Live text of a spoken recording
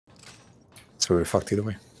So we're fucked either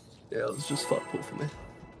way. Yeah, it was just fuck pull for me.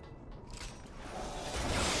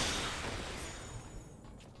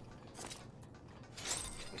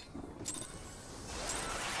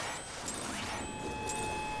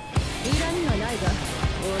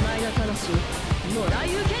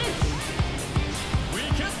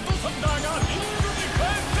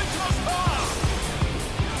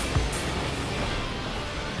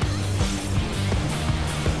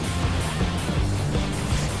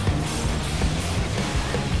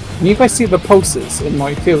 Can you guys see the pulses in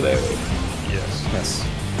my field area? Yes. Yes.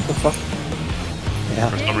 The fuck? Yeah.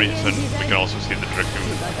 For some reason, we can also see the Dragoon.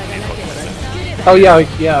 Oh yeah, I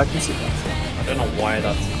can see that. I don't know why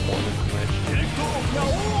that's important information.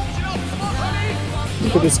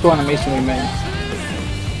 Look at this cool animation we made.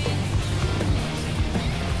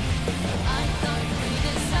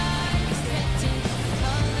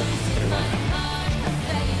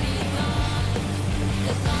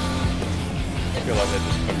 I feel like they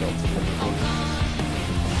just fucked up the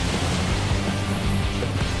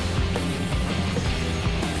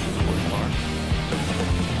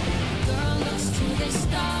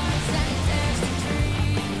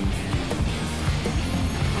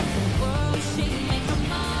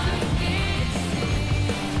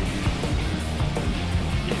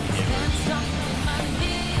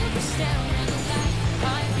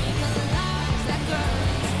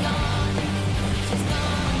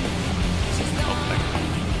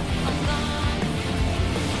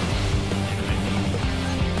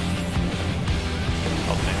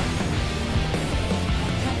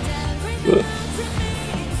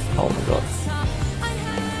Oh my god.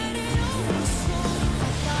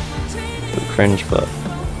 So cringe, but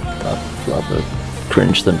I'd rather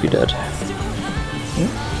cringe than be dead.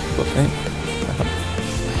 Okay.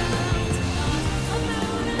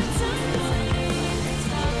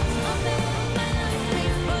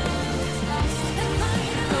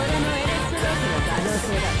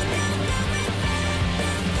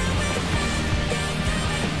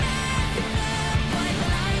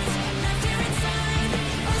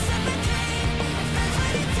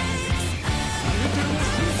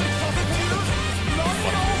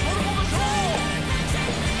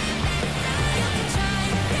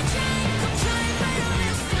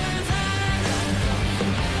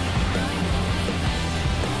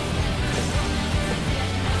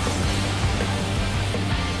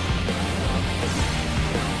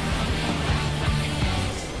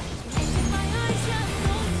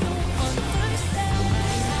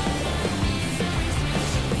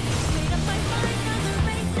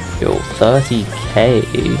 Yo, 30k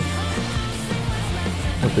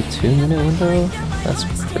with a 2-minute window? That's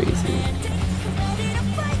crazy.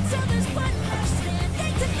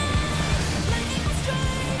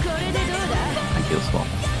 I feel small.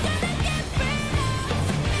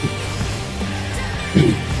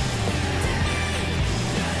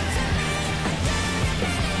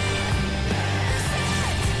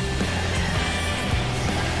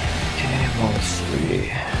 Damn, all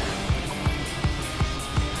three.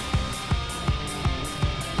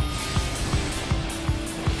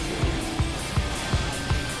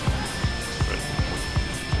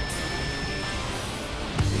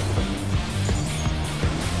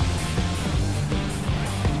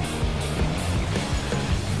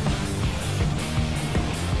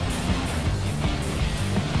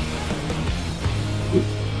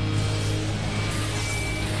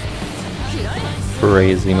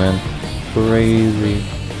 Crazy, man. Crazy.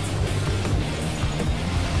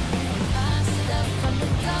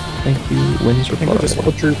 Thank you, Wins I think we just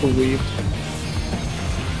reply. quadruple weaved.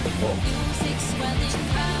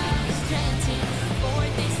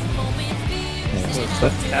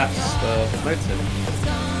 That's notes in.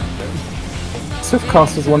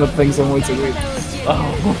 Swiftcast is one of the things I'm waiting with.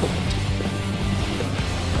 Oh.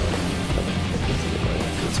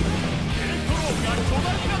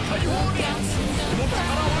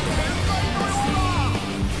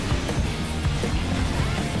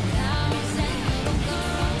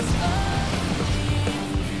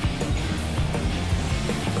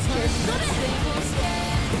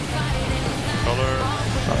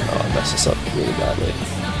 Oh no, I messed this up really badly.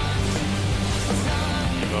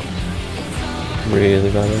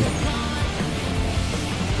 Really badly.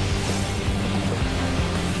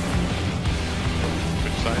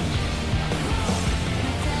 Which side?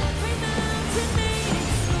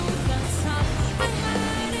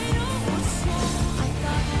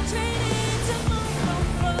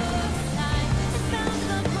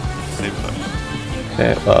 Same side.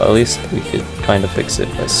 Okay, well at least we could kind of fix it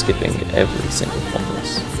by skipping every single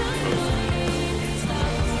combos.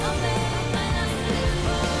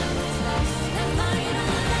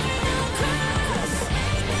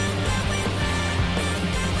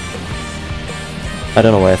 I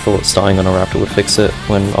don't know why I thought starting on a raptor would fix it,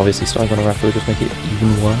 when obviously starting on a raptor would just make it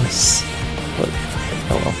even worse. But,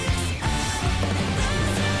 oh well.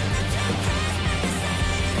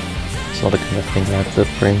 It's not the kind of thing I have the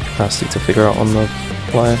brain capacity to figure out on the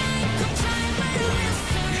fly.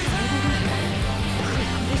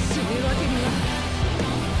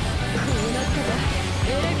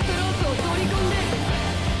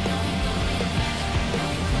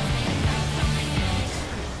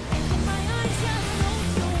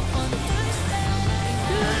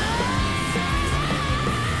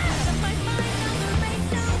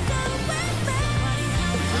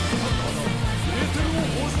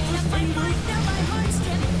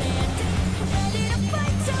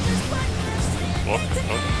 What?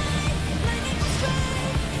 No.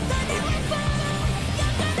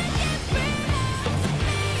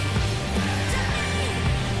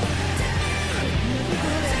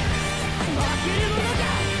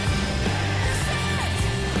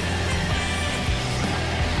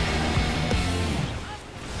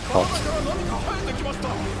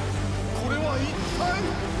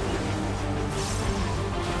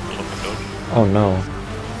 Oh no.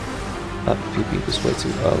 That PP was way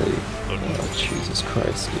too early. Oh, Jesus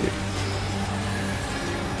Christ, dude.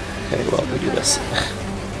 Okay, well, we do this.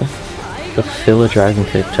 The filler dragon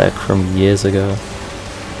kick tech from years ago.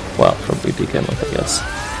 Well, from BP game, I guess.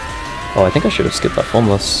 Oh, I think I should have skipped that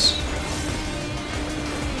formless.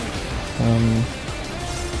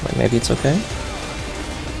 Like maybe it's okay?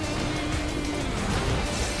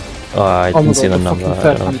 Oh, I didn't see the number.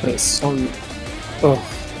 I don't know if it,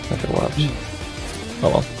 if it worked. Oh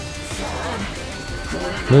well.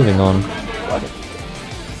 Moving on.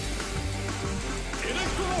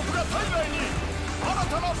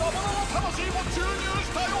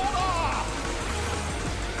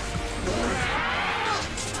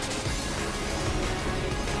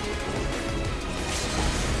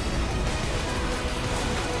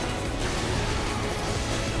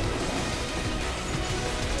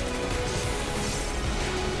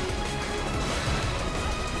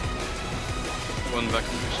 One back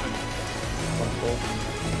to mission. One full.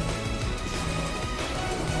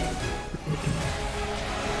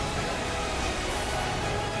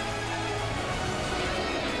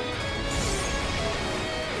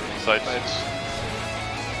 Sides.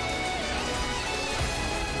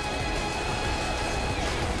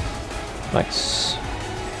 Nice.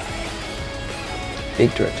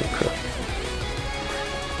 Big directed crit.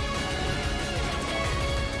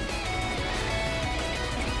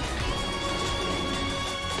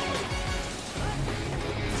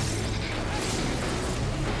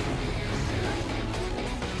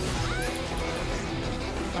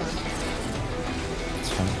 It's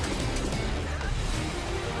fine.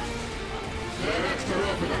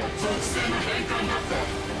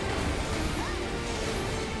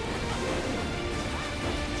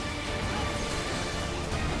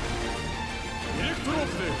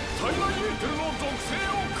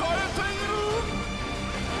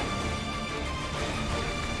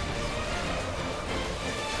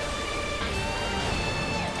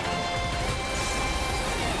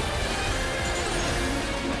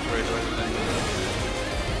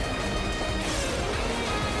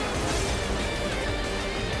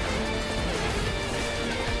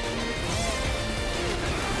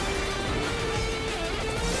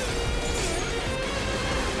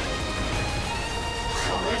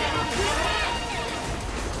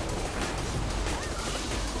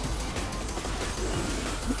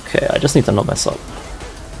 Okay, I just need to not mess up.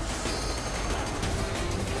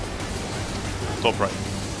 Top right.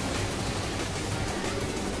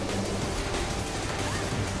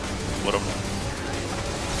 Bottom.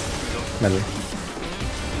 Maybe.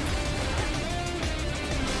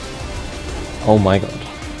 Oh my god.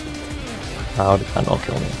 How did that not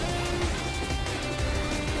kill me?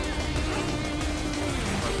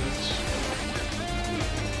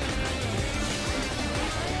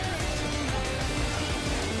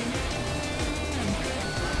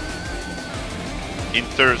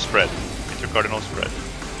 Inter spread. Intercardinal spread.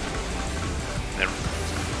 Then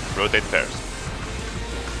rotate pairs.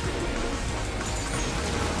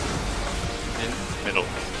 In middle.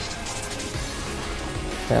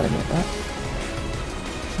 Okay, I didn't get that.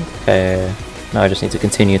 Okay, now I just need to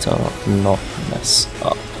continue to not mess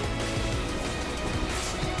up.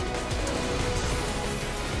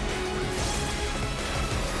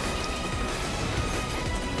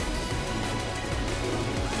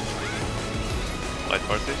 Light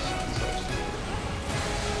parties.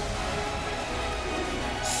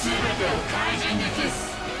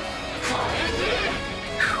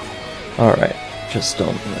 Alright, just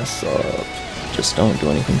don't mess up. Just don't do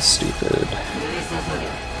anything stupid.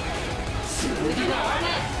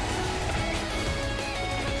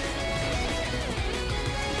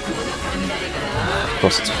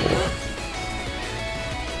 course it's 4.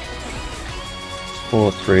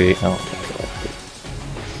 4, 3, oh,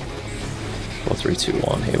 4, 3, 2,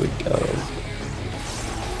 1, here we go.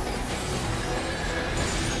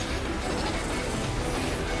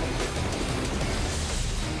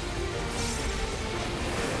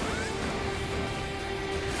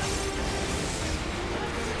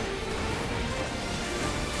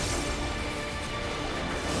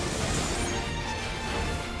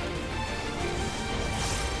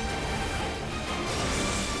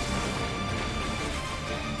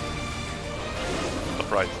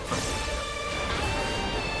 Right.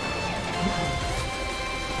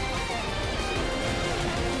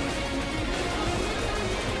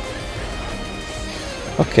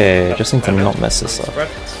 Okay, just need to not mess this up.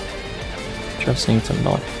 Just need to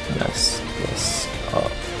not mess this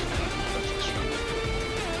up.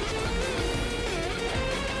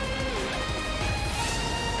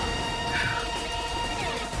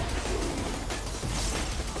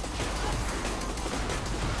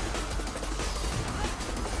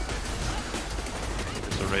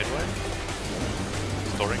 Is the railway?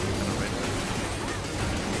 Storing in the railway.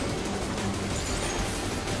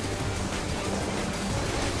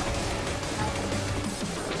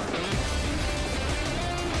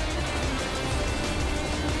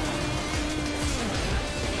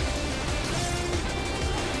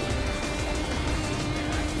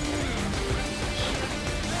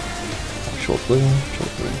 Short blue,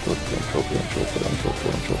 short blue, short blue, short blue, short blue, short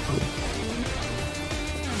blue, short blue.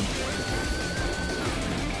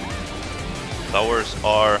 Towers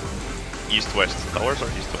are east-west. Towers are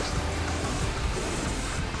east-west.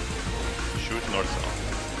 Shoot north-south.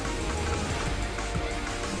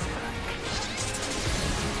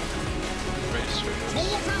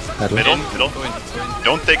 Middle, middle.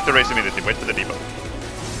 Don't take the race immediately, wait for the debuff.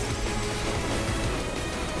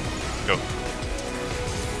 Go.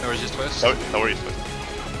 Tower east-west. Tower east-west.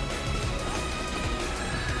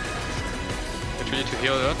 Get ready to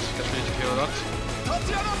heal that. Get ready to heal that.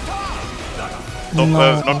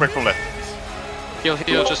 Stop, not break from left. Heal,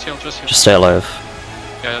 heal, just heal, just heal. Just stay alive.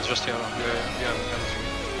 Yeah, just heal. Yeah.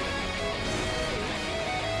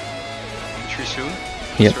 Entry soon.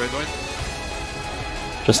 Yep. Red white.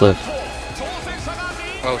 Just live.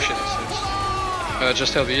 Oh shit, it's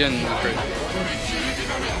just LB and upgrade.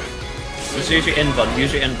 Just use your invuln.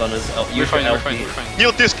 Use your invuln as We're use your fine, we're LP. fine, we're fine.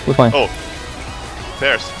 Heal disc! We're fine. Oh.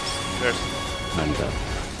 Pairs. Pairs. I'm dead.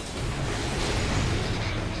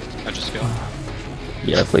 I just heal.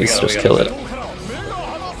 Yeah, please, We just got kill it. it.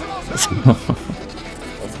 Let's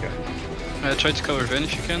go. Try to cover Vin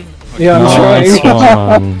if you can. Yeah, I'm Nice trying.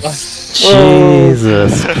 one.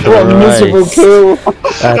 Jesus Christ. What a miserable kill.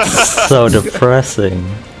 That's so depressing.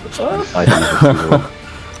 I think it's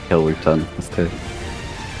a kill we've done. Let's do it.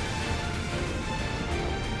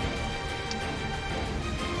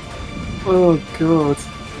 Oh god.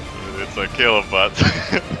 It's a kill, but...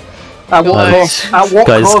 At what cost? At what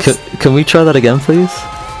Guys, cost? can we try that again, please?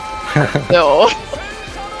 No.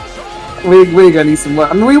 We're gonna need some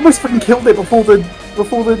work. I mean, we almost fucking killed it before the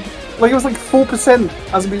like it was like 4%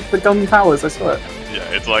 as we the gun towers. I swear. Yeah,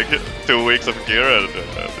 it's like 2 weeks of gear and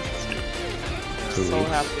this is So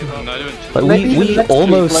happy about No, I it. don't. Like Maybe we next week,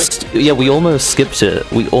 almost yeah, we almost skipped it.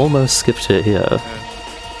 We almost skipped it here.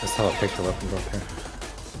 That's how I picked the weapons up here.